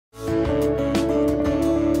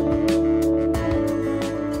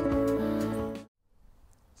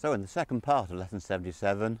So in the second part of lesson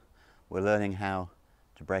 77, we're learning how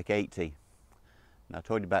to break 80. Now I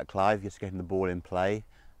told you about Clive just getting the ball in play,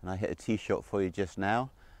 and I hit a tee shot for you just now.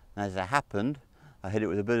 And as it happened, I hit it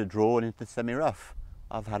with a bit of draw and into the semi-rough.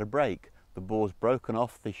 I've had a break. The ball's broken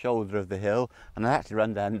off the shoulder of the hill and I actually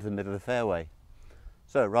run down into the middle of the fairway.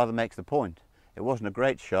 So it rather makes the point. It wasn't a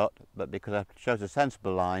great shot, but because I chose a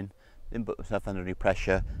sensible line, didn't put myself under any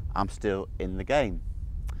pressure, I'm still in the game.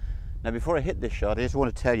 Now before I hit this shot, I just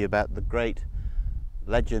want to tell you about the great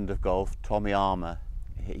legend of golf, Tommy Armour.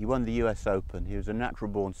 He won the US Open. He was a natural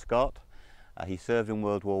born Scot. He served in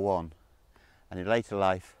World War I, and in later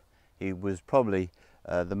life he was probably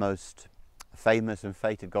the most famous and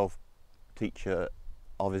feted golf teacher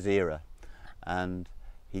of his era, and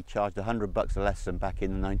he charged $100 a lesson back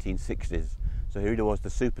in the 1960s. So he really was the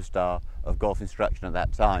superstar of golf instruction at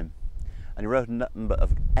that time. And he wrote a number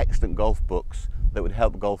of excellent golf books that would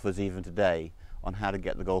help golfers even today on how to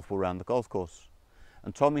get the golf ball around the golf course.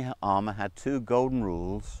 And Tommy Armour had two golden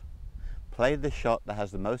rules: play the shot that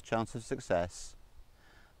has the most chance of success,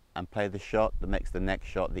 and play the shot that makes the next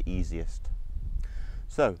shot the easiest.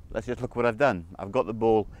 So let's just look what I've done. I've got the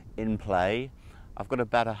ball in play. I've got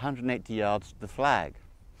about 180 yards to the flag.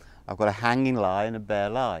 I've got a hanging lie and a bare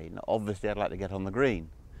lie. Now obviously I'd like to get on the green,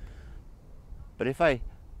 but if I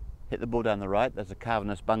hit the ball down the right, there's a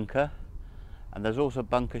cavernous bunker, and there's also a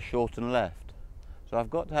bunker short and left. So I've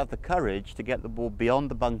got to have the courage to get the ball beyond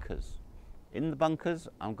the bunkers. In the bunkers,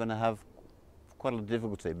 I'm going to have quite a lot of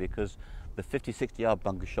difficulty because the 50-60 yard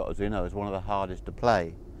bunker shot, as we know, is one of the hardest to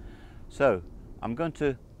play. So I'm going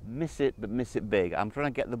to miss it, but miss it big. I'm trying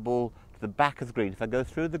to get the ball to the back of the green. If I go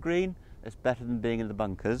through the green, it's better than being in the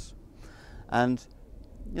bunkers. And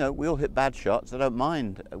you know, we all hit bad shots. I don't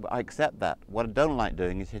mind. I accept that. What I don't like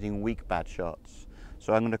doing is hitting weak bad shots.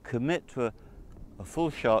 So I'm going to commit to a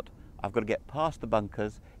full shot. I've got to get past the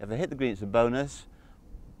bunkers. If I hit the green, it's a bonus,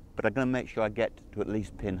 but I'm going to make sure I get to at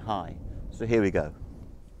least pin high. So here we go.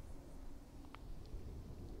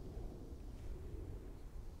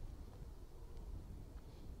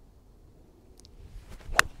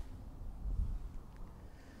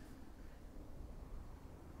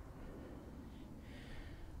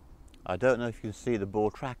 I don't know if you can see the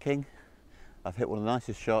ball tracking. I've hit one of the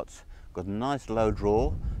nicest shots, got a nice low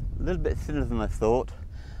draw, a little bit thinner than I thought,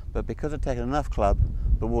 but because I've taken enough club,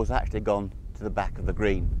 the ball's actually gone to the back of the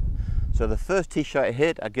green. So the first tee shot I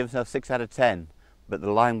hit, I give myself 6 out of 10, but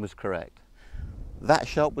the line was correct. That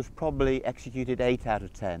shot was probably executed 8 out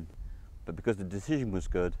of 10, but because the decision was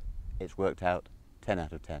good, it's worked out 10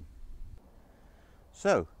 out of 10.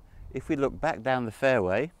 So if we look back down the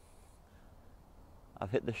fairway, I've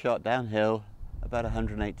hit the shot downhill about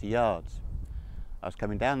 180 yards. I was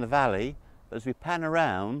coming down the valley, but as we pan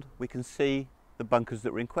around, we can see the bunkers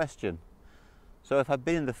that were in question. So if I'd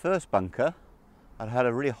been in the first bunker, I'd had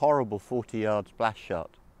a really horrible 40-yard splash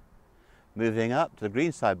shot. Moving up to the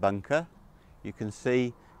greenside bunker, you can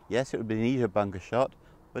see, yes, it would be an easier bunker shot,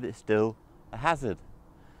 but it's still a hazard.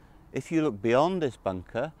 If you look beyond this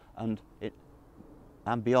bunker and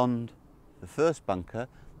beyond the first bunker,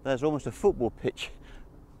 there's almost a football pitch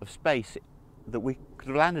of space that we could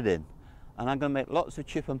have landed in, and I'm going to make lots of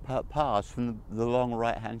chip and putt pars from the long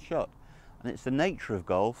right hand shot. And it's the nature of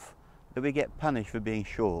golf that we get punished for being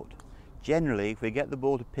short. Generally, if we get the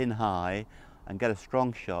ball to pin high and get a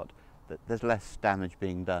strong shot, there's less damage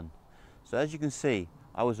being done. So as you can see,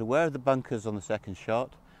 I was aware of the bunkers on the second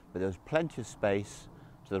shot, but there was plenty of space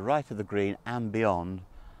to the right of the green and beyond,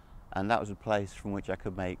 and that was a place from which I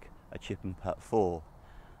could make a chip and putt 4.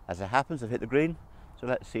 As it happens, I've hit the green, so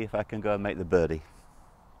let's see if I can go and make the birdie.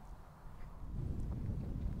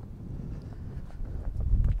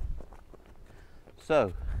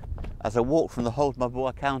 So, as I walk from the hole to my ball,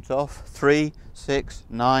 I count off 3, 6,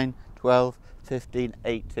 9, 12, 15,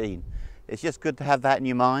 18. It's just good to have that in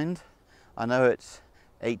your mind. I know it's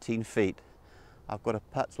 18 feet. I've got a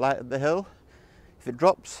putt light at the hill. If it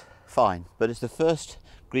drops, fine, but it's the first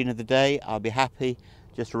green of the day. I'll be happy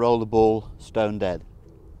just to roll the ball stone dead.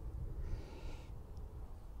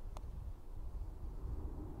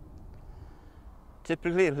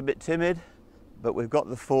 Typically a little bit timid, but we've got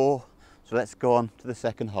the 4, so let's go on to the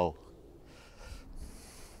second hole.